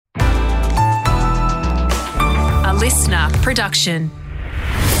listener production.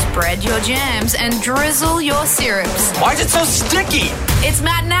 Spread your jams and drizzle your syrups. Why is it so sticky? It's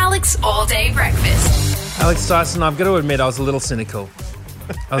Matt and Alex All Day Breakfast. Alex Dyson, I've got to admit I was a little cynical.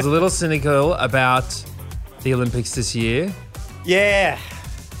 I was a little cynical about the Olympics this year. Yeah.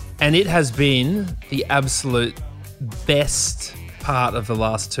 And it has been the absolute best part of the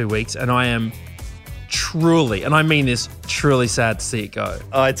last 2 weeks. And I am truly, and I mean this, truly sad to see it go.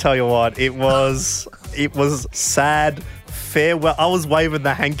 I tell you what, it was sad. Farewell. I was waving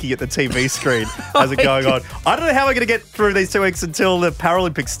the hanky at the TV screen as it going on. I don't know how we're going to get through these 2 weeks until the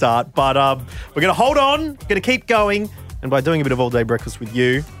Paralympics start, but we're going to hold on, we're going to keep going, and by doing a bit of all-day breakfast with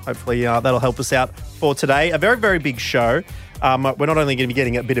you, hopefully that'll help us out for today. A very, very big show. We're not only going to be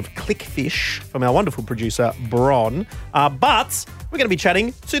getting a bit of clickfish from our wonderful producer, Bron, but we're going to be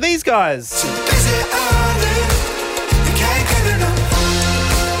chatting to these guys.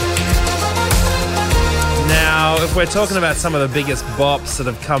 Now, if we're talking about some of the biggest bops that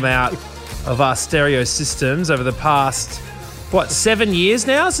have come out of our stereo systems over the past, 7 years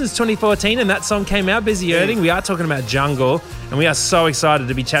now since 2014 and that song came out, Busy Earning, we are talking about Jungle, and we are so excited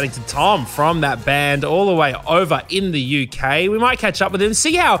to be chatting to Tom from that band all the way over in the UK. We might catch up with them,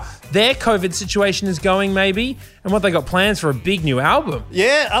 see how their COVID situation is going maybe, and what they got plans for a big new album.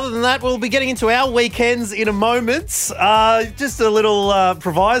 Yeah, other than that, we'll be getting into our weekends in a moment. Just a little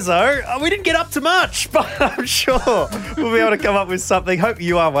proviso. We didn't get up to much, but I'm sure we'll be able to come up with something. Hope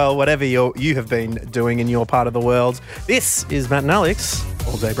you are well, whatever you have been doing in your part of the world. This is Matt and Alex,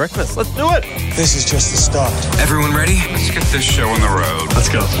 All Day Breakfast. Let's do it. This is just the start. Everyone ready? Let's get this show on the road. Let's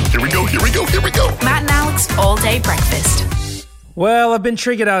go. Here we go. Matt and Alex All Day Breakfast. Well, I've been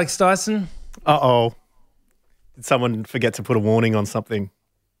triggered, Alex Dyson. Uh-oh. Did someone forget to put a warning on something?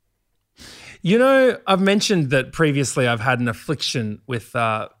 You know, I've mentioned that previously I've had an affliction with,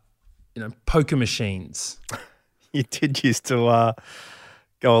 poker machines. You did used to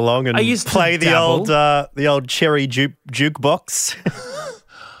go along and I used to play dabble. the old cherry jukebox.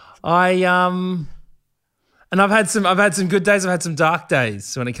 And I've had some good days. I've had some dark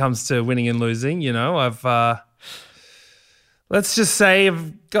days when it comes to winning and losing. You know, let's just say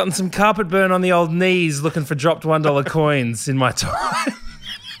I've gotten some carpet burn on the old knees looking for dropped $1 coins in my time.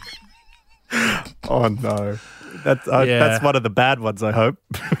 Oh no, that's one of the bad ones. I hope.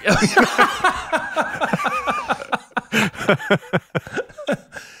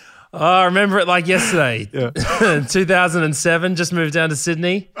 I remember it like yesterday. Yeah. 2007, just moved down to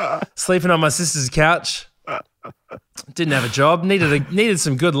Sydney, sleeping on my sister's couch. Didn't have a job, needed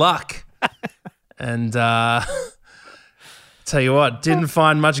some good luck. And tell you what, didn't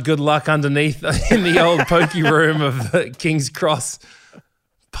find much good luck underneath in the old pokey room of the King's Cross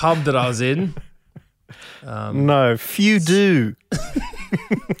pub that I was in. No, few do.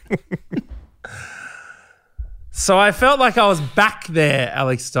 So I felt like I was back there,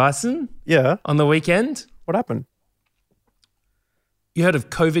 Alex Dyson. Yeah. On the weekend. What happened? You heard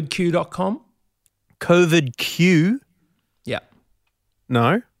of COVIDQ.com? COVIDQ? Yeah.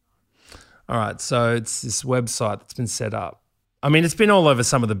 No. All right. So it's this website that's been set up. I mean, it's been all over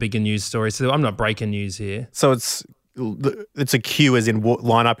some of the bigger news stories. So I'm not breaking news here. So it's a queue as in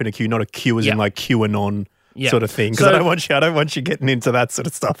line up in a queue, not a queue as in like QAnon sort of thing. Because I don't want you getting into that sort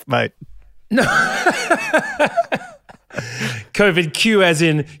of stuff, mate. No. COVID Q as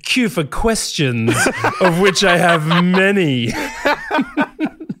in queue for questions, of which I have many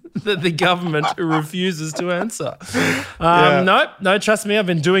that the government refuses to answer. No, trust me, I've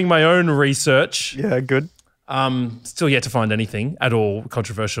been doing my own research. Yeah, good. Still yet to find anything at all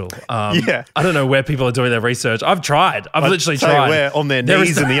controversial. Yeah. I don't know where people are doing their research. I've tried. I've literally tried. Where on their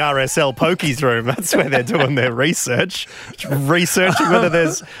knees in the RSL Pokies room. That's where they're doing their research. Researching whether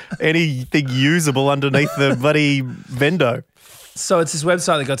there's anything usable underneath the bloody vendo. So it's this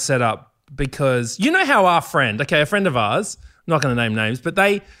website that got set up because you know how our friend, a friend of ours, I'm not going to name names, but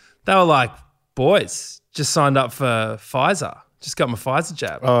they were like, boys, just signed up for Pfizer. Just got my Pfizer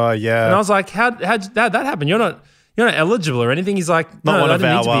jab. Oh, yeah. And I was like, how'd that happen? You're not eligible or anything. He's like, no, not one I of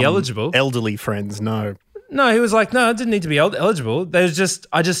didn't our need to be eligible. Elderly friends, no. No, he was like, no, I didn't need to be eligible. I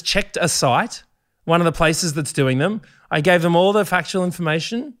just checked a site, one of the places that's doing them. I gave them all the factual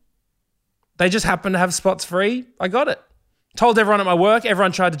information. They just happened to have spots free. I got it. Told everyone at my work.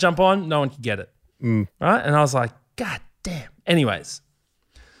 Everyone tried to jump on. No one could get it. Right? And I was like, God damn. Anyways,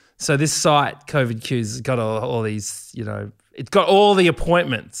 so this site, COVIDQ's got all these, it's got all the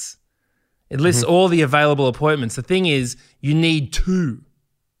appointments. It lists all the available appointments. The thing is, you need 2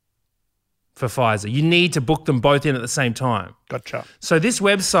 for Pfizer. You need to book them both in at the same time. Gotcha. So this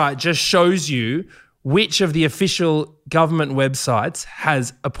website just shows you which of the official government websites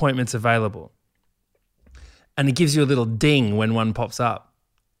has appointments available. and it gives you a little ding when one pops up.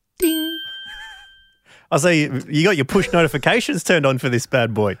 Ding. I say you got your push notifications turned on for this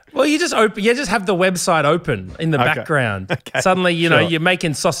bad boy. Well, you just have the website open in the background. Okay. Suddenly, you know, Sure. you're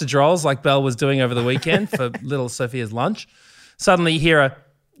making sausage rolls like Belle was doing over the weekend for little Sophia's lunch. Suddenly you hear a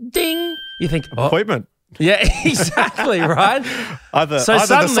ding. You think, Appointment. yeah, exactly, right? Either the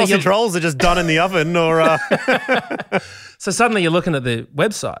suddenly sausage rolls are just done in the oven or... So suddenly you're looking at the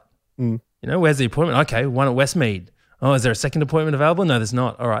website. You know, where's the appointment? Okay, one at Westmead. Oh, is there a second appointment available? No, there's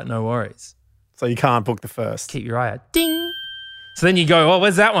not. All right, no worries. So you can't book the first. Keep your eye out. Ding. So then you go, oh,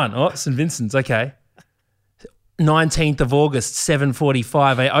 where's that one? Oh, St. Vincent's. Okay. 19th of August,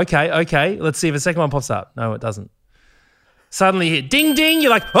 7:45. Okay. Let's see if a second one pops up. No, it doesn't. Suddenly you hear ding, ding.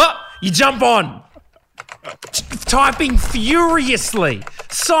 You're like, oh, you jump on. Typing furiously.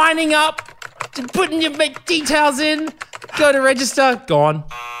 Signing up. Putting your details in. Go to register. Gone.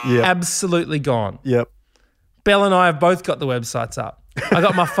 Yep. Absolutely gone. Yep. Belle and I have both got the websites up. I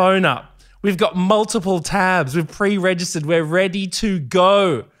got my phone up. We've got multiple tabs. We've pre-registered. We're ready to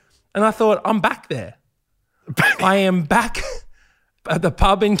go. And I thought, I'm back there. I am back at the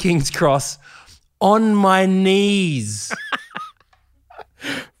pub in King's Cross on my knees,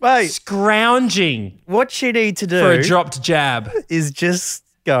 Mate, scrounging what you need to do for a dropped jab. is just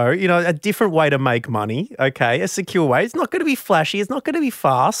go, a different way to make money, okay? A secure way. It's not going to be flashy. It's not going to be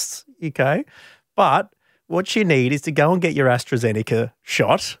fast, okay? But what you need is to go and get your AstraZeneca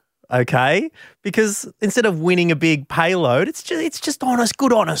shot, okay? Because instead of winning a big payload, it's just honest,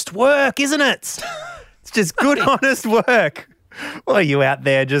 good, honest work, isn't it? It's just good, honest work. Well, are you out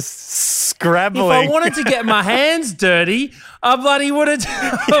there just scrabbling? If I wanted to get my hands dirty, I bloody would Get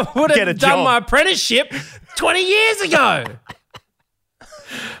have a done job. my apprenticeship 20 years ago.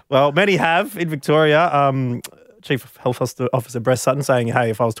 Well, many have in Victoria. Chief Health Officer Brett Sutton saying, hey,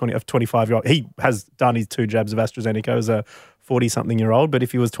 if I was 25-year-old, he has done his 2 jabs of AstraZeneca as a 40-something-year-old, but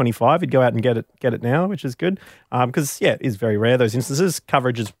if he was 25, he'd go out and get it now, which is good. Because, it is very rare, those instances.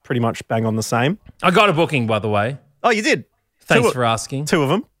 Coverage is pretty much bang on the same. I got a booking, by the way. Oh, you did? Thanks for asking. 2 of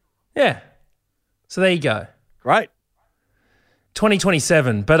them. Yeah. So there you go. Great.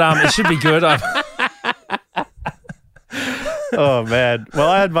 2027, but it should be good. Oh, man. Well,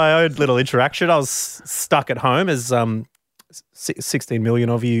 I had my own little interaction. I was stuck at home, as 16 million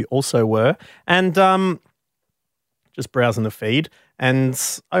of you also were, and just browsing the feed, and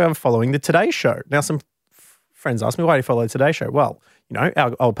I'm following the Today Show. Now, some friends asked me, why do you follow the Today Show? Well,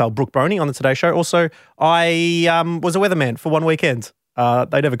 our old pal Brooke Boney on the Today Show. Also, I was a weatherman for one weekend.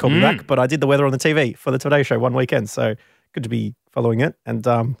 They never called me back, but I did the weather on the TV for the Today Show one weekend, so good to be following it. And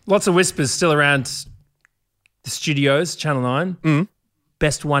Lots of whispers still around the studios, Channel 9.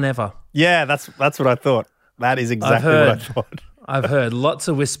 Best one ever. yeah, that's what I thought. That is exactly what I thought. I've heard lots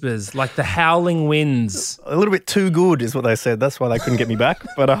of whispers, like the howling winds. A little bit too good is what they said. That's why they couldn't get me back.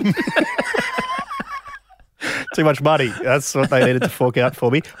 But too much money. That's what they needed to fork out for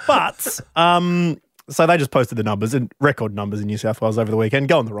me. But so they just posted the numbers, and record numbers in New South Wales over the weekend.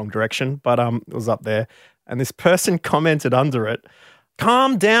 Go in the wrong direction, but it was up there. And this person commented under it,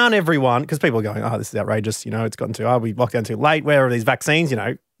 calm down, everyone, because people are going, oh, this is outrageous. It's gotten too, we locked down too late. Where are these vaccines?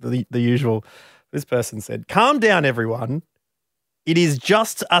 The usual. This person said, calm down, everyone. It is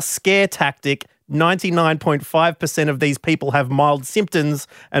just a scare tactic. 99.5% of these people have mild symptoms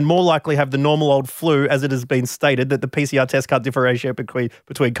and more likely have the normal old flu, as it has been stated that the PCR test can't differentiate between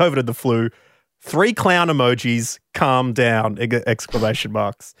COVID and the flu. 3 clown emojis, calm down, exclamation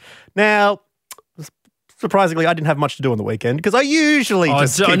marks. Now, surprisingly, I didn't have much to do on the weekend because I usually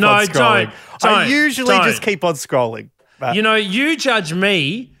just keep on scrolling. I usually just keep on scrolling. You judge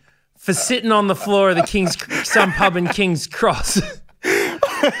me for sitting on the floor of the some pub in King's Cross.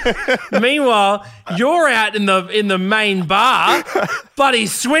 Meanwhile, you're out in the main bar, bloody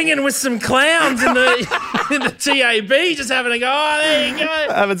swinging with some clowns in the TAB, just having a go. Oh, there you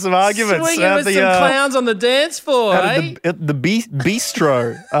go, having some arguments. Swinging with some clowns on the dance floor. At the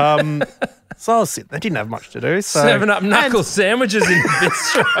bistro. So I was sitting there, didn't have much to do. So. Serving up knuckle sandwiches in the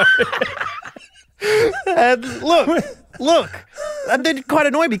bistro. And look, and they're quite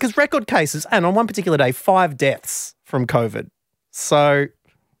annoying because record cases, and on one particular day, 5 deaths from COVID. So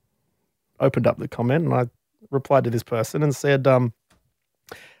opened up the comment and I replied to this person and said,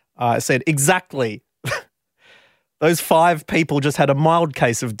 exactly. Those 5 people just had a mild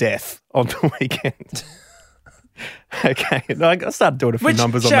case of death on the weekend. Okay, I started doing a few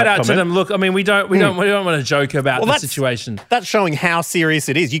numbers on that comment. Shout out to them. Look, I mean, we don't want to joke about the situation. That's showing how serious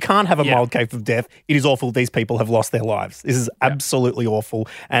it is. You can't have a mild case of death. It is awful. These people have lost their lives. This is absolutely awful.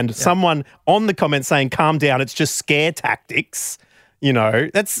 And someone on the comment saying, "Calm down. It's just scare tactics." You know,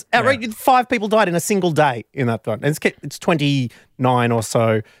 that's outrageous. 5 people died in a single day in that one. And it's 29 or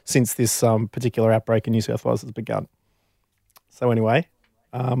so since this particular outbreak in New South Wales has begun. So anyway,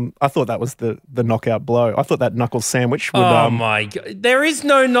 I thought that was the knockout blow. I thought that knuckle sandwich would... Oh, my God. There is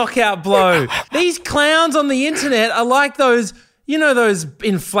no knockout blow. These clowns on the internet are like those, you know, those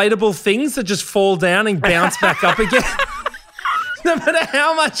inflatable things that just fall down and bounce back up again. No matter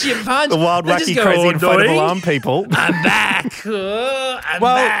how much you punch. The wild, they just wacky, go, crazy "Oh, inflatable doing? arm people. I'm back. I'm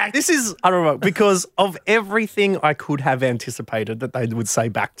back. This is, I don't know, because of everything I could have anticipated that they would say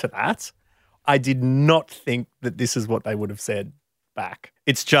back to that, I did not think that this is what they would have said back.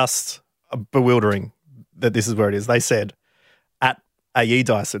 It's just bewildering that this is where it is. They said at AE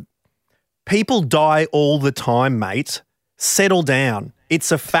Dyson, people die all the time, mate. Settle down.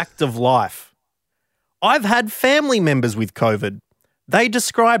 It's a fact of life. I've had family members with COVID. They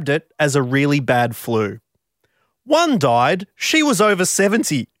described it as a really bad flu. One died. She was over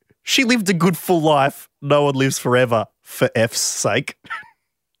 70. She lived a good full life. No one lives forever, for F's sake.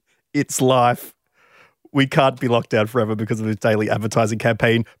 It's life. We can't be locked down forever because of this daily advertising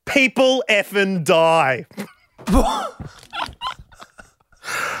campaign. People effing die.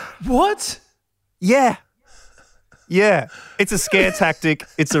 What? Yeah. Yeah. It's a scare tactic.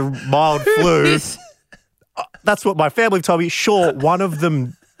 It's a mild flu. That's what my family told me. Sure, one of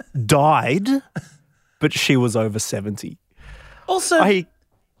them died, but she was over 70. Also,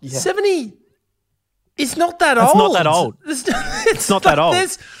 70 is not that It's old. not that old. It's not that old.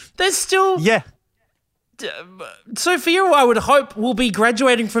 There's still... Yeah. Sophia, I would hope, will be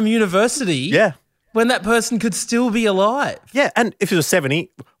graduating from university Yeah. when that person could still be alive. Yeah. And if it was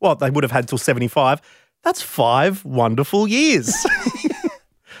 70, well, they would have had till 75. That's 5 wonderful years.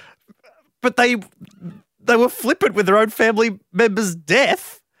 But they were flippant with their own family member's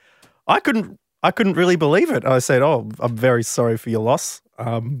death. I couldn't really believe it. I said, "Oh, I'm very sorry for your loss."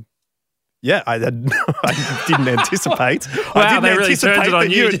 Yeah, I didn't anticipate. Wow, I didn't they really anticipate turned it on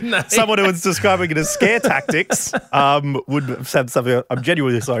that you, didn't they? someone who was describing it as scare tactics would have said something. I'm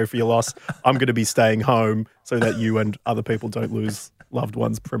genuinely sorry for your loss. I'm going to be staying home so that you and other people don't lose loved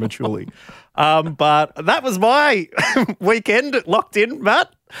ones prematurely. But that was my weekend locked in,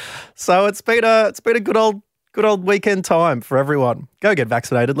 Matt. So it's been a good old weekend time for everyone. Go get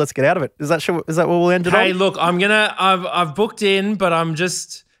vaccinated. Let's get out of it. Is that what we'll end it on? Hey, look, I've booked in, but I'm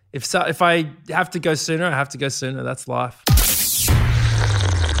just if I have to go sooner, I have to go sooner. That's life.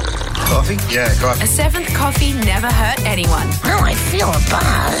 Coffee? Yeah, coffee. A 7th coffee never hurt anyone. Oh, I feel a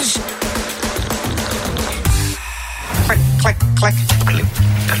buzz. Click, click, click. Click,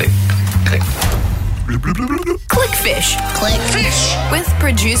 click, click. Clickfish Clickfish. with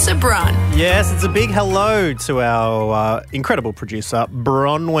producer Bron. Yes, it's a big hello to our incredible producer,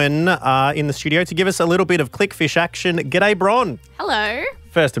 Bronwyn, in the studio to give us a little bit of Clickfish action. G'day, Bron. Hello.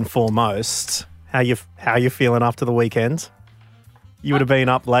 First and foremost, how you feeling after the weekend? You would have been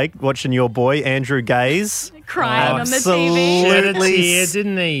up late watching your boy, Andrew Gaze. Crying on the Absolutely TV. Shed a tear,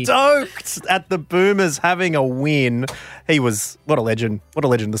 didn't he? Stoked at the Boomers having a win. He was, what a legend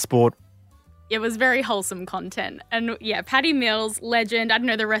of the sport. It was very wholesome content. And yeah, Paddy Mills, legend. I don't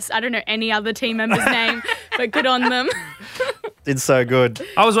know the rest. I don't know any other team member's name, but good on them. Did so good.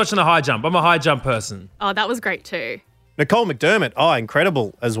 I was watching the high jump. I'm a high jump person. Oh, that was great too. Nicole McDermott,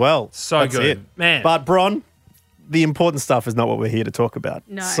 incredible as well. So That's good. it. Man. But Bron, the important stuff is not what we're here to talk about.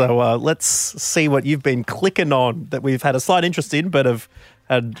 No. So let's see what you've been clicking on that we've had a slight interest in, but have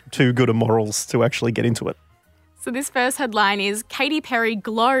had too good a morals to actually get into it. So this first headline is Katy Perry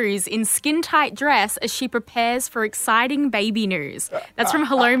glows in skin-tight dress as she prepares for exciting baby news. That's from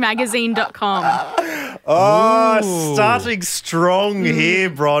HelloMagazine.com. Oh, starting strong here,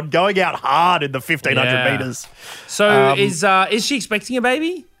 Bron. Going out hard in the 1,500 Yeah. metres. So is she expecting a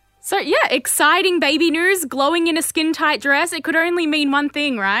baby? So yeah, exciting baby news, glowing in a skin-tight dress. It could only mean one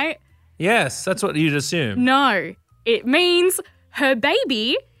thing, right? Yes, that's what you'd assume. No, it means her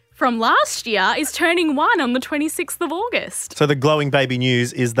baby from last year is turning 1 on the 26th of August. So the glowing baby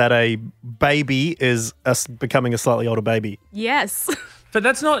news is that a baby is becoming a slightly older baby. Yes. But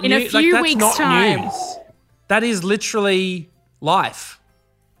that's not In a new. few that's weeks' not time. news. That is literally life.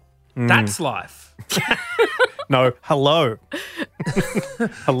 That's life. No, hello.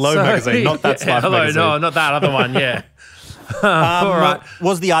 Hello magazine, not That's Life hello, magazine. no, not that other one. Yeah. All right.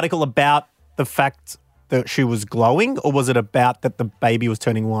 Was the article about the fact that she was glowing, or was it about that the baby was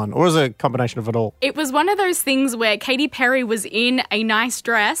turning 1, or was it a combination of it all? It was one of those things where Katy Perry was in a nice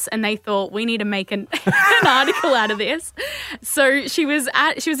dress and they thought, we need to make an article out of this. So she was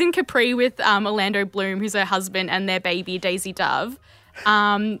in Capri with Orlando Bloom, who's her husband, and their baby, Daisy Dove.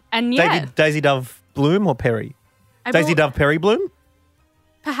 And yeah. Daisy Dove Bloom or Perry? Daisy Dove Perry Bloom?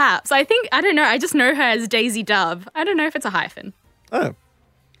 Perhaps. I don't know. I just know her as Daisy Dove. I don't know if it's a hyphen. Oh,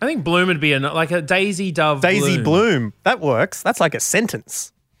 I think Bloom would be like a Daisy Dove. Daisy Bloom. That works. That's like a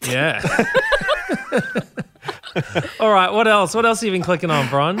sentence. Yeah. All right. What else? What else have you been clicking on,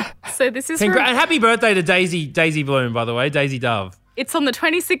 Bron? So this is And happy birthday to Daisy Bloom, by the way, Daisy Dove. it's on the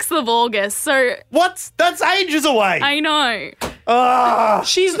 26th of August. So What? That's ages away. I know.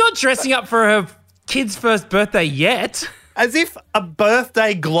 She's not dressing up for her kid's first birthday yet. As if a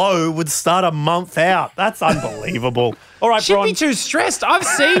birthday glow would start a month out. That's unbelievable. All right, She'd Bron. be too stressed. I've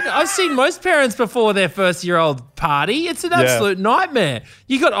seen most parents before their first-year-old party. It's an absolute nightmare.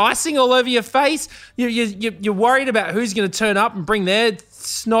 You got icing all over your face. You're worried about who's going to turn up and bring their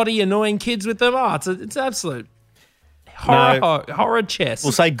snotty, annoying kids with them. Oh, it's absolute horror chess.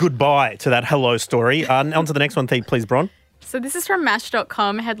 We'll say goodbye to that hello story. On to the next one, please, Bron. So this is from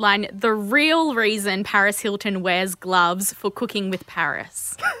Match.com, headline, "The real reason Paris Hilton wears gloves for cooking with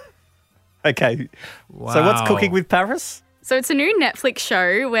Paris." Okay. So what's Wow. Cooking with Paris? So it's a new Netflix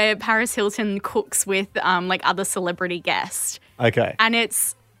show where Paris Hilton cooks with like other celebrity guests. Okay. And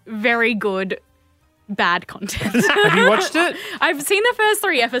it's very good, bad content. Have you watched it? I've seen the first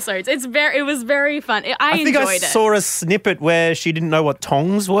 3 episodes. It was very fun. I think I enjoyed it. saw a snippet where she didn't know what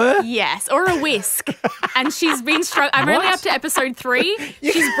tongs were. Yes, or a whisk. And she's been I'm only What? up to episode 3.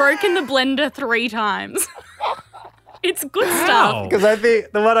 She's broken the blender 3 times. It's good stuff. Because I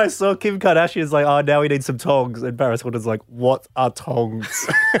think the one I saw, Kim Kardashian's like, oh, now we need some tongs. And Paris Hilton's like, what are tongs?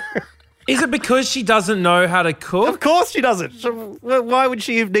 Is it because she doesn't know how to cook? Of course she doesn't. Why would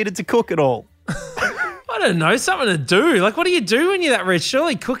she have needed to cook at all? I don't know, something to do. Like, what do you do when you're that rich?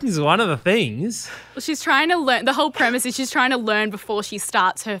 Surely cooking's one of the things. Well, she's trying to learn. The whole premise is she's trying to learn before she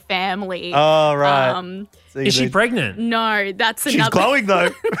starts her family. Oh, right. So Is she pregnant? No, that's She's another. glowing, though.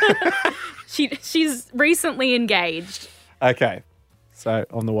 She's recently engaged. Okay. So,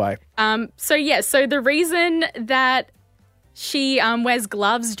 on the way. So the reason that she wears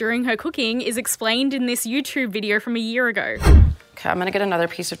gloves during her cooking is explained in this YouTube video from a year ago. Okay, I'm gonna get another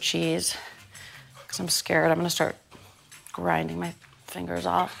piece of cheese because I'm scared I'm gonna start grinding my fingers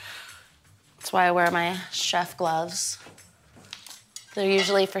off. That's why I wear my chef gloves. They're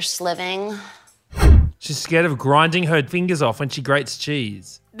usually for sliving. She's scared of grinding her fingers off when she grates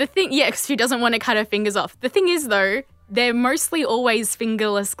cheese. The thing, yeah, 'cause she doesn't want to cut her fingers off. The thing is, though, they're mostly always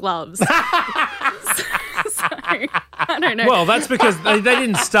fingerless gloves. So, I don't know. Well, that's because they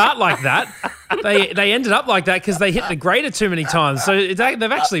didn't start like that. They ended up like that because they hit the grater too many times. So they've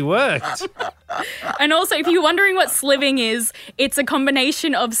actually worked. And also, if you're wondering what sliving is, it's a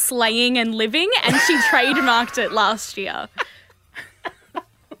combination of slaying and living, and she trademarked it last year.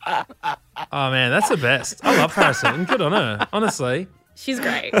 Oh, man, that's the best. I love Paris Hilton. Good on her, honestly. She's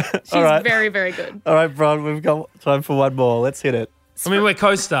great. She's All right. very, very good. All right, Bron, we've got time for one more. Let's hit it. I mean, we're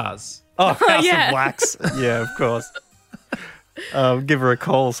co-stars. Oh, House yeah. of Wax. Yeah, of course. Give her a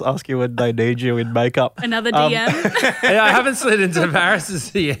call, ask you when they need you in makeup. Another DM. Yeah, I haven't slid into Paris's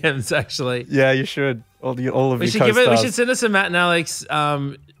DMs, actually. Yeah, you should. All of We your should co-stars. we should send us a Matt and Alex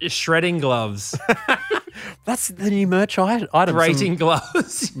shredding gloves. That's the new merch item. Grating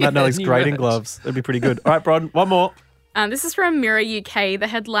gloves. Matt and Alex new grating merch. gloves. That'd be pretty good. All right, Bron, one more. This is from Mirror UK. The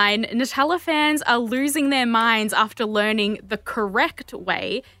headline, Nutella fans are losing their minds after learning the correct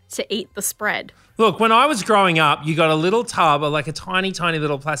way to eat the spread. Look, when I was growing up, you got a little tub, like a tiny, tiny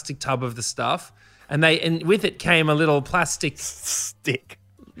little plastic tub of the stuff, and with it came a little plastic Stick.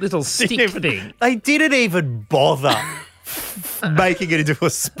 stick thing. They didn't even bother making it into a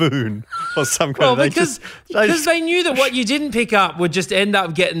spoon or some kind Well, of. because they knew that what you didn't pick up would just end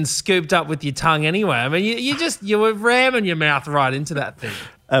up getting scooped up with your tongue anyway. I mean, you were ramming your mouth right into that thing.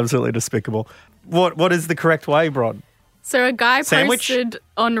 Absolutely despicable. What is the correct way, Bron? So a guy Sandwich? posted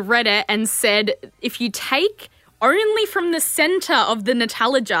on Reddit and said, if you take only from the center of the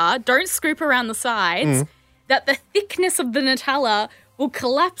Nutella jar, don't scoop around the sides, that the thickness of the Nutella will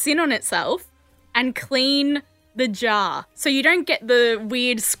collapse in on itself and clean the jar. So you don't get the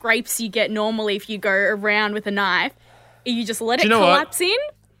weird scrapes you get normally if you go around with a knife. You just let it you know what? collapse in.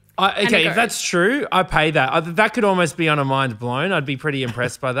 Okay, it if that's true, I pay that. That could almost be on a mind blown. I'd be pretty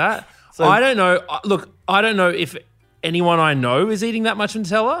impressed by that. So- I don't know. Look, I don't know if anyone I know is eating that much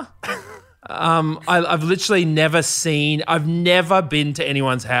Nutella. I've literally never seen. I've never been to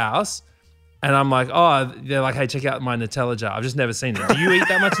anyone's house, and I'm like, oh, they're like, hey, check out my Nutella jar. I've just never seen it. Do you eat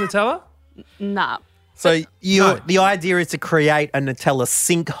that much Nutella? Nah. So the idea is to create a Nutella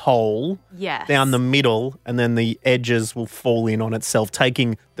sinkhole Yes. down the middle, and then the edges will fall in on itself,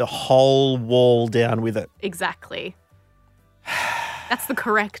 taking the whole wall down with it. Exactly. That's the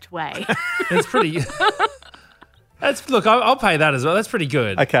correct way. It's pretty. I'll pay that as well. That's pretty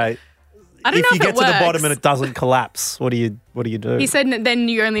good. Okay. I don't know If you if get it to the works. bottom and it doesn't collapse, what do you do? He said that then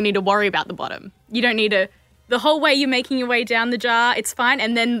you only need to worry about the bottom. You don't need to. The whole way you're making your way down the jar, it's fine,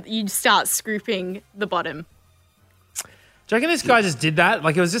 and then you start scooping the bottom. Do you reckon this guy just did that?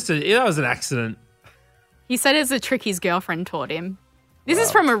 Like it was that was an accident. He said it's a trick his girlfriend taught him. This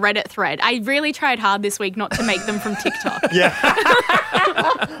is from a Reddit thread. I really tried hard this week not to make them from TikTok.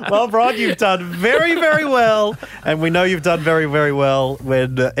 Well, Rod, you've done very, very well. And we know you've done very, very well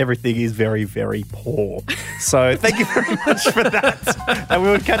when everything is very, very poor. So thank you very much for that. And we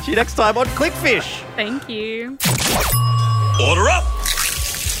will catch you next time on Clickfish. Thank you. Order up.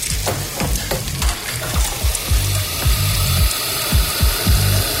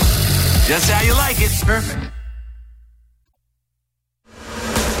 Just how you like it. Perfect.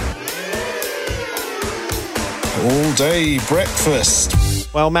 All day breakfast.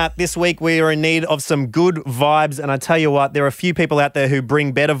 Well, Matt, this week we are in need of some good vibes. And I tell you what, there are a few people out there who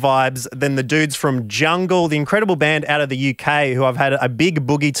bring better vibes than the dudes from Jungle, the incredible band out of the UK who I've had a big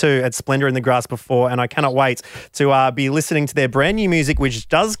boogie to at Splendour in the Grass before. And I cannot wait to be listening to their brand new music, which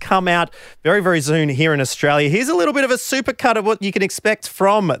does come out very, very soon here in Australia. Here's a little bit of a supercut of what you can expect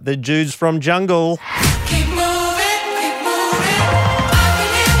from the dudes from Jungle. Keep moving, keep moving.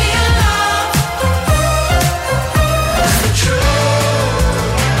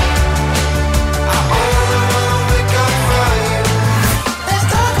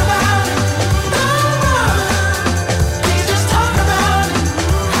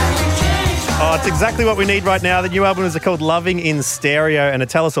 It's exactly what we need right now. The new album is called Loving in Stereo, and to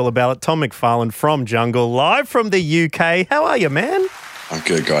tell us all about it, Tom McFarlane from Jungle, live from the UK. How are you, man? I'm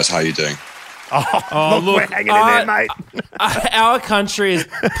good, guys. How are you doing? Look, we're hanging in there, mate. Our country is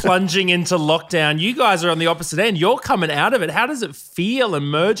plunging into lockdown. You guys are on the opposite end. You're coming out of it. How does it feel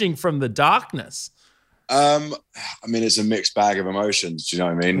emerging from the darkness? I mean, it's a mixed bag of emotions. Do you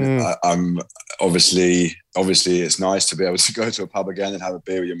know what I mean? I'm obviously it's nice to be able to go to a pub again and have a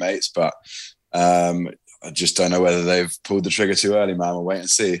beer with your mates, but I just don't know whether they've pulled the trigger too early, man. We'll wait and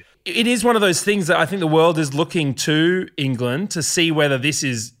see. It is one of those things that I think the world is looking to England to see whether this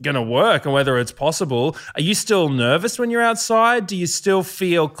is going to work and whether it's possible. Are you still nervous when you're outside? Do you still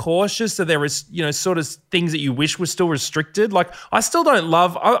feel cautious that there is, sort of things that you wish were still restricted? Like I still don't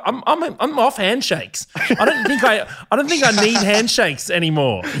love. I'm off handshakes. I don't think I need handshakes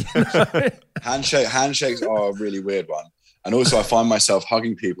anymore. Handshakes are a really weird one. And also, I find myself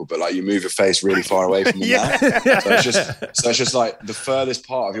hugging people, but like you move your face really far away from them now. So it's just like the furthest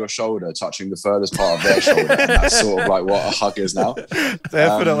part of your shoulder touching the furthest part of their shoulder. And that's sort of like what a hug is now.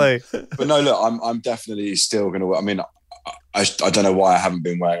 Definitely. But no, look, I'm definitely still going to. I mean, I don't know why I haven't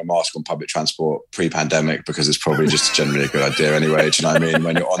been wearing a mask on public transport pre-pandemic, because it's probably just generally a good idea anyway. Do you know what I mean?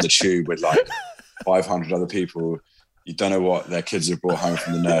 When you're on the tube with like 500 other people, you don't know what their kids have brought home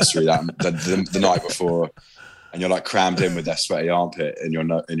from the nursery the night before. And you're like crammed in with that sweaty armpit in your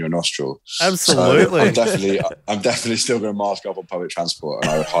nostril. Absolutely. So I'm definitely still going to mask up on public transport,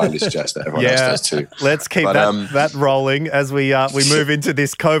 and I would highly suggest that everyone else does too. Let's keep that rolling as we move into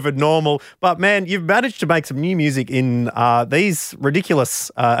this COVID normal. But man, you've managed to make some new music in these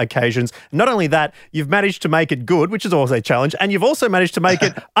ridiculous occasions. Not only that, you've managed to make it good, which is always a challenge, and you've also managed to make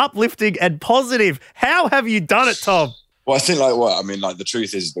it uplifting and positive. How have you done it, Tom? Well, I think the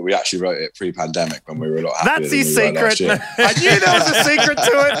truth is that we actually wrote it pre-pandemic when we were a lot happier. That's his secret. I knew there was a secret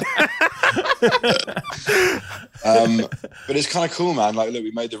to it. But it's kind of cool, man. Like, look,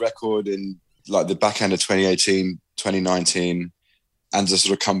 we made the record in like the back end of 2018, 2019, and to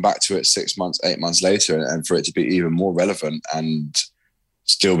sort of come back to it 6 months, 8 months later, and for it to be even more relevant and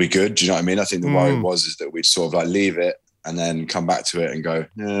still be good. Do you know what I mean? I think the worry is that we'd sort of like leave it and then come back to it and go,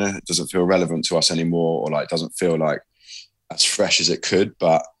 it doesn't feel relevant to us anymore, or like it doesn't feel like as fresh as it could.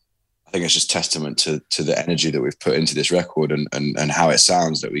 But I think it's just testament to the energy that we've put into this record and how it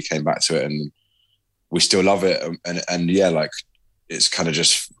sounds that we came back to it and we still love it. And yeah, like it's kind of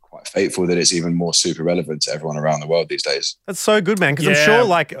just quite fateful that it's even more super relevant to everyone around the world these days. That's so good, man. Because I'm sure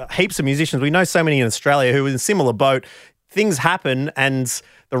like heaps of musicians, we know so many in Australia who are in a similar boat. Things happen and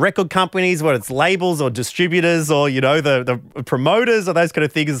the record companies, whether it's labels or distributors or, the promoters or those kind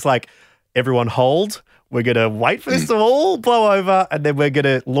of things, it's like everyone hold. We're going to wait for this to all blow over and then we're going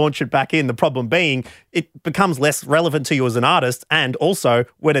to launch it back in. The problem being it becomes less relevant to you as an artist, and also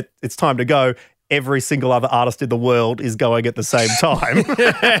when it's time to go, every single other artist in the world is going at the same time.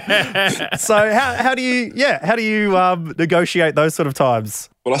 So how do you negotiate those sort of times?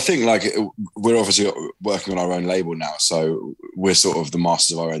 Well, I think like we're obviously working on our own label now, so we're sort of the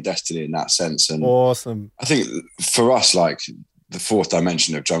masters of our own destiny in that sense. And awesome. I think for us, like, the fourth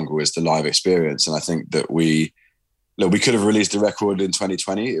dimension of Jungle is the live experience. And I think that we look, we could have released the record in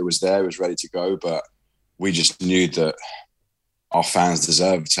 2020. It was there, it was ready to go, but we just knew that our fans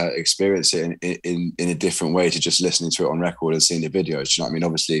deserve to experience it in a different way to just listening to it on record and seeing the videos. You know what I mean?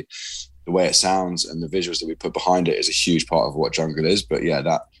 Obviously, the way it sounds and the visuals that we put behind it is a huge part of what Jungle is. But yeah,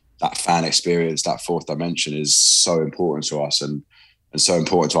 that fan experience, that fourth dimension is so important to us and so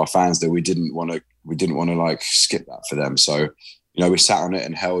important to our fans that we didn't want to like skip that for them. So, you know, we sat on it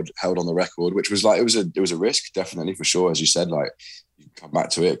and held on the record, which was like, it was a risk, definitely, for sure. As you said, like, you come back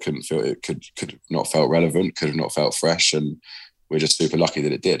to it, could have not felt relevant, could have not felt fresh, and we're just super lucky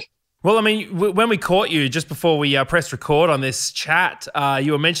that it did. Well, I mean, when we caught you just before we pressed record on this chat,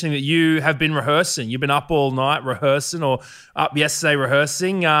 you were mentioning that you have been rehearsing. You've been up all night rehearsing, or up yesterday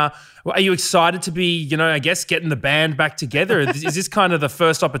rehearsing. Are you excited to be, you know, I guess, getting the band back together? Is this kind of the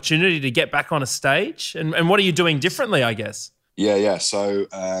first opportunity to get back on a stage? And what are you doing differently, I guess? Yeah. So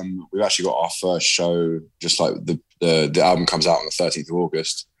we've actually got our first show, just like the album comes out on the 13th of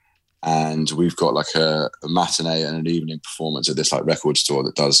August. And we've got like a matinee and an evening performance at this like record store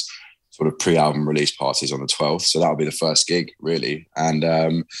that does sort of pre-album release parties on the 12th. So that'll be the first gig, really. And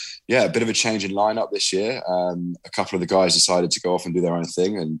a bit of a change in lineup this year. A couple of the guys decided to go off and do their own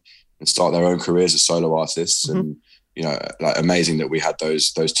thing and start their own careers as solo artists. Mm-hmm. And, you know, like, amazing that we had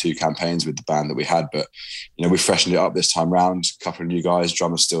those two campaigns with the band that we had. But, you know, we freshened it up this time round. A couple of new guys.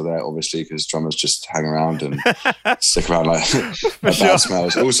 Drummer's still there, obviously, because drummers just hang around and stick around like bad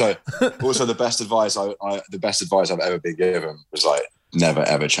smells. Also, the best advice I've ever been given was like, never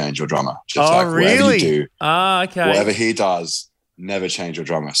ever change your drummer. Just like really? Whatever you do, okay. Whatever he does, never change your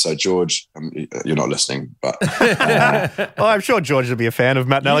drummer. So George, you're not listening, but well, I'm sure George will be a fan of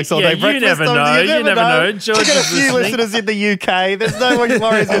Matt and Alex all day breakfast. You never know. George, we've got a few listeners in the UK. There's no worries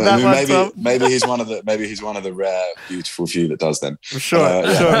with that one. Maybe he's one of the rare, beautiful few that does them. Sure,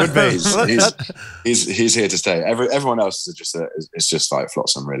 it would be. He's here to stay. Everyone else is just like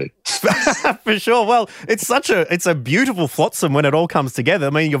flotsam, really. For sure. Well, it's a beautiful flotsam when it all comes together. I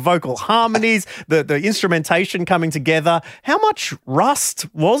mean, your vocal harmonies, the instrumentation coming together. How much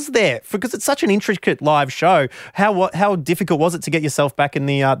rust was there? Because it's such an intricate live show. How difficult was it to get yourself back in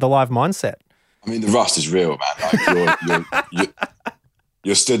the live mindset? I mean, the rust is real, man. Like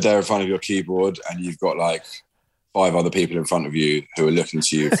you're stood there in front of your keyboard and you've got like 5 other people in front of you who are looking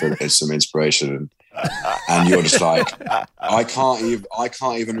to you for some inspiration, and you're just like, I can't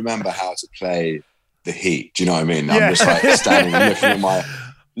even remember how to play The Heat. Do you know what I mean? I'm just like standing and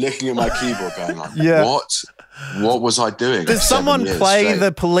looking at my keyboard, going like, What was I doing? Does someone play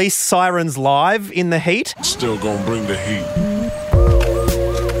the Police sirens live in The Heat? Still gonna bring the heat.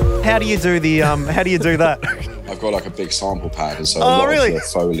 How do you do that? I've got like a big sample pad, and so a lot of really? the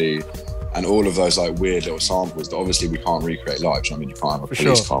Foley and all of those like weird little samples that obviously we can't recreate live. I mean, you can't have a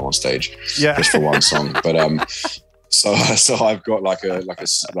police car on stage just for one song. But so I've got like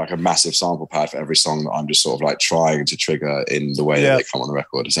a massive sample pad for every song that I'm just sort of like trying to trigger in the way that they come on the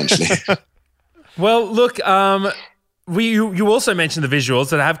record, essentially. Well, look, you also mentioned the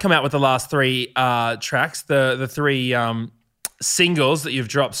visuals that have come out with the last 3 tracks, the 3 singles that you've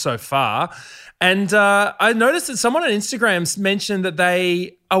dropped so far. And I noticed that someone on Instagram mentioned that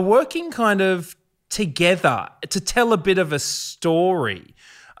they are working kind of together to tell a bit of a story,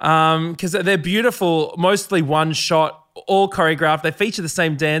 because they're beautiful, mostly one shot, all choreographed. They feature the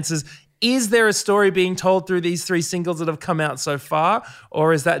same dancers. Is there a story being told through these 3 singles that have come out so far?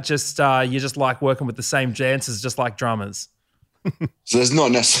 Or is that just you just like working with the same dancers, just like drummers? So there's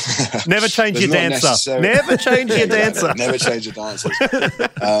not necessarily... Never change your dancer. Never change your dancer. Never change your dancers.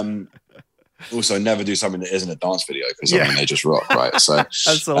 Also, never do something that isn't a dance video, because I mean, they just rock, right? So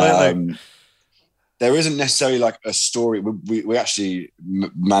absolutely. There isn't necessarily like a story. We actually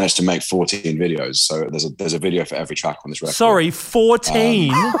managed to make 14 videos. So there's a video for every track on this record. Sorry,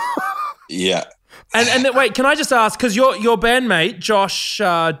 14? Yeah. And wait, can I just ask, because your bandmate,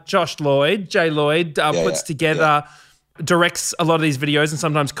 Josh Lloyd, Jay Lloyd, puts together, directs a lot of these videos and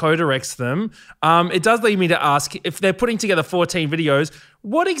sometimes co-directs them. It does lead me to ask, if they're putting together 14 videos,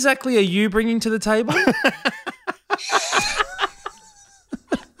 what exactly are you bringing to the table?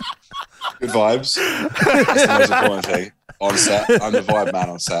 Good vibes. That's the most important thing. On set. I'm the vibe man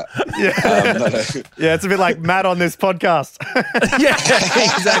on set. Yeah, it's a bit like Matt on this podcast. Yeah,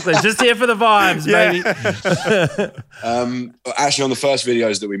 exactly. Just here for the vibes, baby. Actually, on the first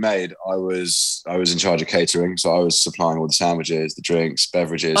videos that we made, I was in charge of catering, so I was supplying all the sandwiches, the drinks,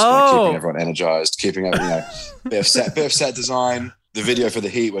 beverages, keeping everyone energized, keeping everyone, bit of set design. The video for The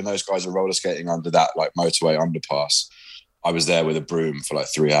Heat, when those guys are roller skating under that like motorway underpass. I was there with a broom for like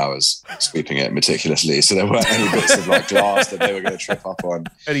 3 hours, sweeping it meticulously. So there weren't any bits of like glass that they were going to trip up on.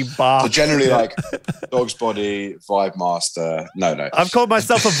 Any bar. So generally, like Dog's Body, Vibe Master. No. I've called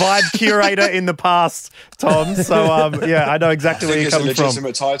myself a vibe curator in the past, Tom. So I know exactly where you're coming it's a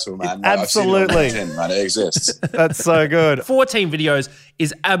legitimate title, man. Absolutely. I've seen it on LinkedIn, man. It exists. That's so good. 14 videos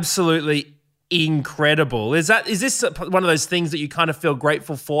is absolutely incredible. Is this one of those things that you kind of feel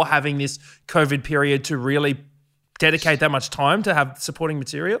grateful for, having this COVID period to really dedicate that much time to have supporting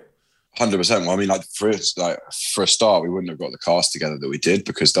material? 100%. Well, I mean, like for a start, we wouldn't have got the cast together that we did,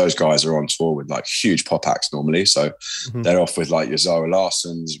 because those guys are on tour with like huge pop acts normally. So they're off with like your Zara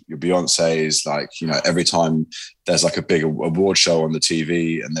Larsons, your Beyonce's, like, you know, every time there's like a big award show on the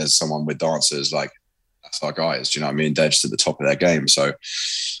TV and there's someone with dancers, like that's our guys. Do you know what I mean? They're just at the top of their game. So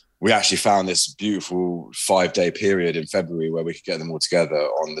we actually found this beautiful 5-day period in February where we could get them all together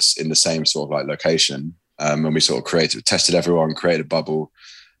in the same sort of like location. And we sort of tested everyone, created a bubble,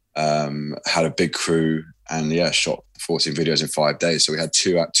 had a big crew, and shot 14 videos in 5 days. So we had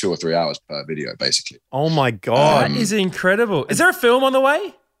 2 or 3 hours per video, basically. Oh my God. That is incredible. Is there a film on the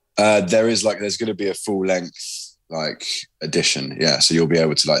way? There's going to be a full length like edition. Yeah. So you'll be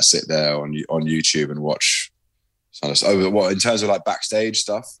able to like sit there on YouTube and watch. What, in terms of like backstage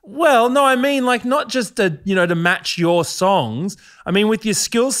stuff? Well, no, I mean like not just to match your songs. I mean with your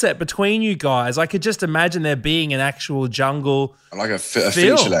skill set between you guys, I could just imagine there being an actual Jungle, like a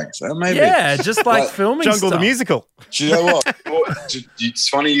feature length, maybe. Yeah, just like filming Jungle stuff. the musical. Do you know what? It's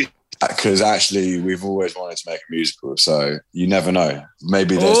funny because actually we've always wanted to make a musical, so you never know.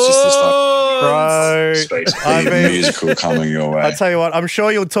 Maybe there's just this like space musical coming your way. I tell you what, I'm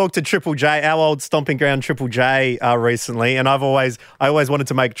sure you'll talk to Triple J, our old stomping ground Triple J, recently, and I always wanted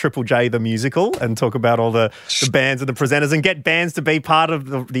to make Triple J the musical and talk about all the bands and the presenters and get bands to be part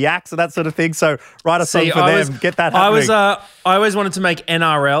of the acts and that sort of thing. So write a song for them, get that happening. I always wanted to make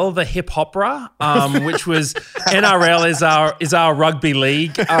NRL the hip opera, which was NRL is our rugby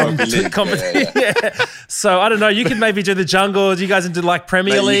league competition. Yeah. So I don't know. You could maybe do the Jungle. You guys into like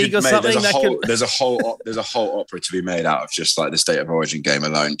Premier League or something? There's a whole opera to be made out of just like the State of Origin game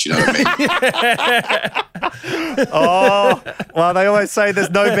alone. Do you know what I mean? Oh, well, they always say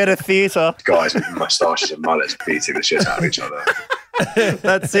there's no better theatre. Guys with moustaches and mullets beating the shit out of each other.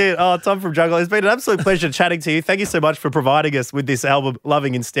 That's it. Oh, Tom from Jungle. It's been an absolute pleasure chatting to you. Thank you so much for providing us with this album,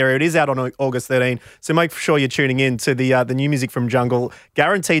 Loving in Stereo. It is out on August 13, so make sure you're tuning in to the new music from Jungle,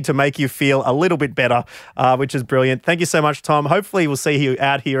 guaranteed to make you feel a little bit better, which is brilliant. Thank you so much, Tom. Hopefully we'll see you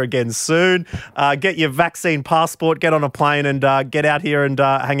out here again soon. Get your vaccine passport, get on a plane and get out here and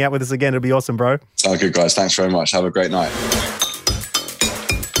hang out with us again. It'll be awesome, bro. Sounds good, guys. Thanks very much. Have a great night.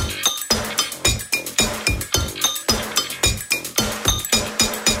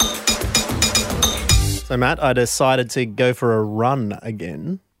 So, Matt, I decided to go for a run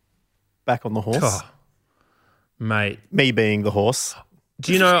again, back on the horse. Oh, mate. Me being the horse.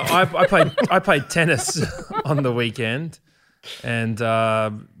 Do you know, I played tennis on the weekend and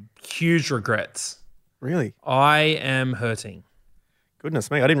huge regrets. Really? I am hurting. Goodness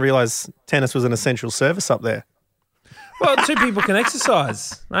me, I didn't realise tennis was an essential service up there. Well, 2 people can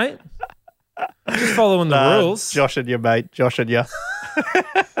exercise, mate. Just following the rules. Joshing you, mate. Joshing you.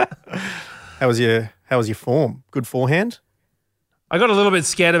 How was your form? Good forehand? I got a little bit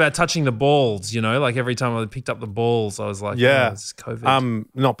scared about touching the balls, like every time I picked up the balls, I was like, yeah, it's COVID.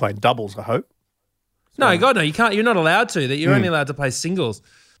 Not playing doubles, I hope. No, God, no, you can't. You're not allowed to. That you're only allowed to play singles.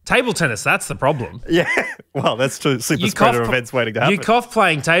 Table tennis, that's the problem. Yeah, well, that's true. Super spreader events waiting to happen. You cough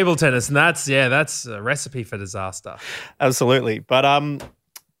playing table tennis, and that's a recipe for disaster. Absolutely. But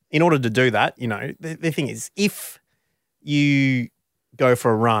in order to do that, the thing is, if you go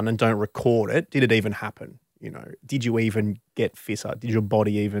for a run and don't record it, did it even happen? Did you even get fitter? Did your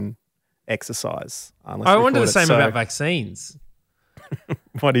body even exercise? I wonder the same about vaccines.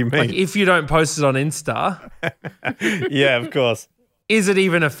 What do you mean? Like if you don't post it on Insta. Yeah, of course. Is it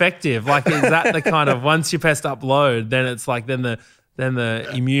even effective? Like, is that the kind of, once you press upload, then it's like, then the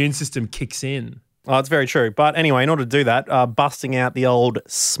immune system kicks in? Oh, it's very true. But anyway, in order to do that, busting out the old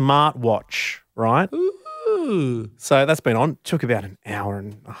smartwatch, right? Ooh. So that's been on. Took about an hour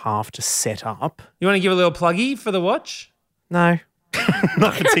and a half to set up. You want to give a little pluggy for the watch? No,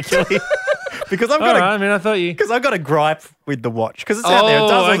 not particularly. Because I've got a gripe with the watch because it's out there. It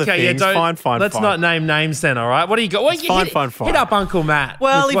does all the things. Fine. Let's not name names then, all right? What do you got? Well, fine. Hit up Uncle Matt.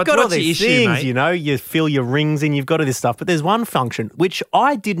 Well, you've got all these things, mate? You fill your rings in, you've got all this stuff. But there's one function which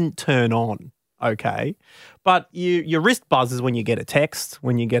I didn't turn on, okay? But your wrist buzzes when you get a text,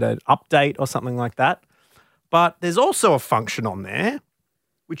 when you get an update or something like that. But there's also a function on there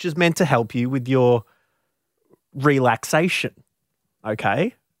which is meant to help you with your relaxation.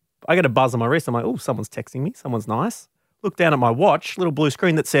 Okay. I get a buzz on my wrist. I'm like, oh, someone's texting me. Someone's nice. Look down at my watch, little blue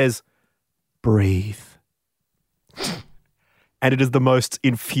screen that says, breathe. And it is the most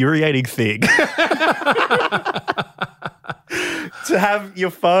infuriating thing to have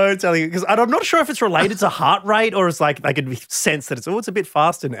your phone telling you, because I'm not sure if it's related to heart rate or it's like they can sense that it's a bit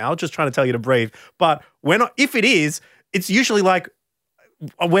faster now, just trying to tell you to breathe. But if it is, it's usually like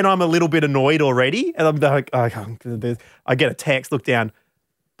when I'm a little bit annoyed already and I'm like, I get a text, look down,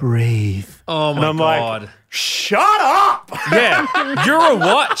 breathe. Oh, my and I'm God. Like, shut up. Yeah, you're a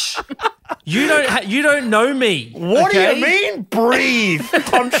watch. You don't know me. What okay? do you mean, breathe?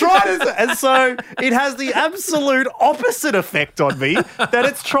 I'm trying to, and so it has the absolute opposite effect on me that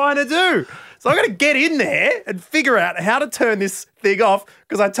it's trying to do. So I'm going to get in there and figure out how to turn this thing off,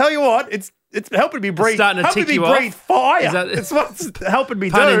 because I tell you what, it's helping me breathe. It's starting to tick you breathe off. fire. It's what's helping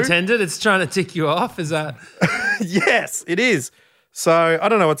me Pun do. intended. It's trying to tick you off. Is that? Yes, it is. So I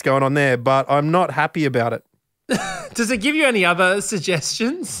don't know what's going on there, but I'm not happy about it. Does it give you any other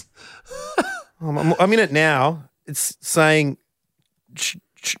suggestions? I'm in it now. It's saying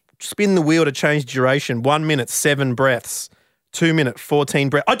spin the wheel to change duration. 1 minute, 7 breaths. 2 minute, 14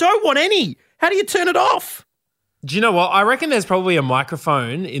 breaths. I don't want any. How do you turn it off? Do you know what? I reckon there's probably a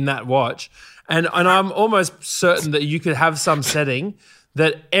microphone in that watch, and I'm almost certain that you could have some setting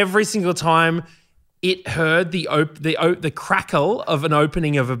that every single time it heard the crackle of an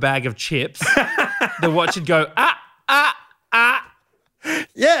opening of a bag of chips, the watch would go, ah, ah, ah.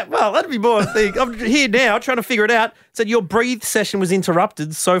 Yeah, well, that'd be more a thing. I'm here now trying to figure it out. It said your breathe session was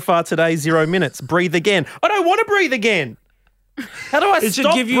interrupted. So far today, 0 minutes. Breathe again. I don't want to breathe again. How do I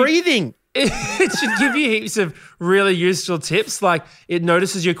stop breathing? It should give you heaps of really useful tips. Like it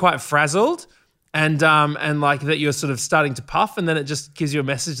notices you're quite frazzled and like that you're sort of starting to puff, and then it just gives you a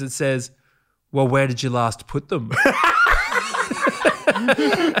message that says, well, where did you last put them?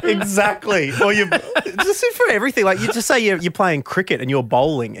 Exactly. Or you just for everything. Like you just say you're playing cricket and you're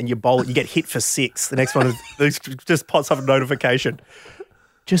bowling and you get hit for 6. The next one is just pops up a notification.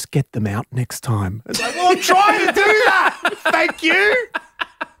 Just get them out next time. It's like, well, I'm trying to do that. Thank you.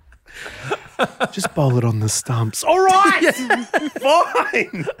 Just bowl it on the stumps. All right.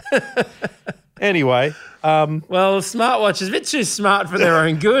 Fine. Anyway. Well, smartwatches, a bit too smart for their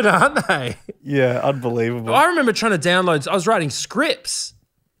own good, aren't they? Yeah, unbelievable. I remember trying to download. I was writing scripts,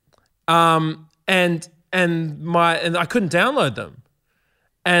 and I couldn't download them,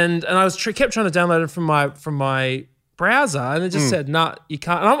 and I was kept trying to download them from my browser, and it just said, "No, you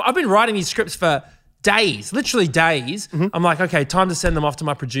can't." And I've been writing these scripts for days, literally days. Mm-hmm. I'm like, okay, time to send them off to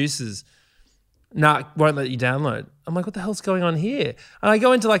my producers. Nah, won't let you download. I'm like, what the hell's going on here? And I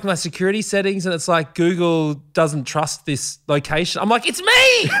go into like my security settings and it's like Google doesn't trust this location. I'm like, it's me.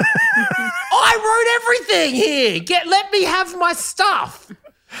 I wrote everything here. Let me have my stuff.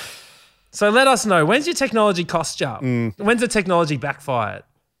 So let us know. When's your technology cost you? When's the technology backfired?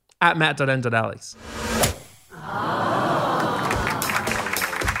 At matt.n.alex.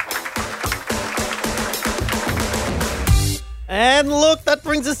 And look, that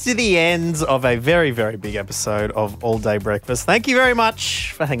brings us to the end of a very, very big episode of All Day Breakfast. Thank you very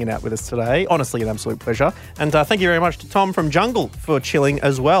much for hanging out with us today. Honestly, an absolute pleasure. And thank you very much to Tom from Jungle for chilling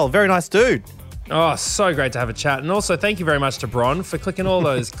as well. Very nice dude. Oh, so great to have a chat. And also thank you very much to Bron for clicking all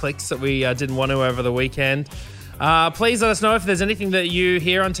those clicks that we didn't want to over the weekend. Please let us know if there's anything that you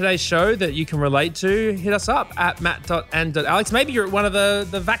hear on today's show that you can relate to. Hit us up at matt.and.alex. Maybe you're at one of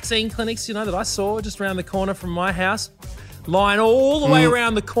the vaccine clinics, that I saw just around the corner from my house. Line all the way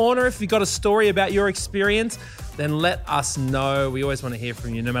around the corner. If you've got a story about your experience, then let us know. We always want to hear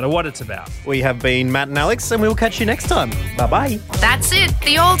from you, no matter what it's about. We have been Matt and Alex, and we will catch you next time. Bye-bye. That's it.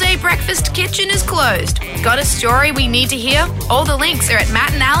 The All Day Breakfast kitchen is closed. Got a story we need to hear? All the links are at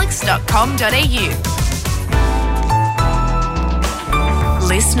mattandalex.com.au.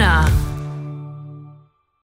 Listener.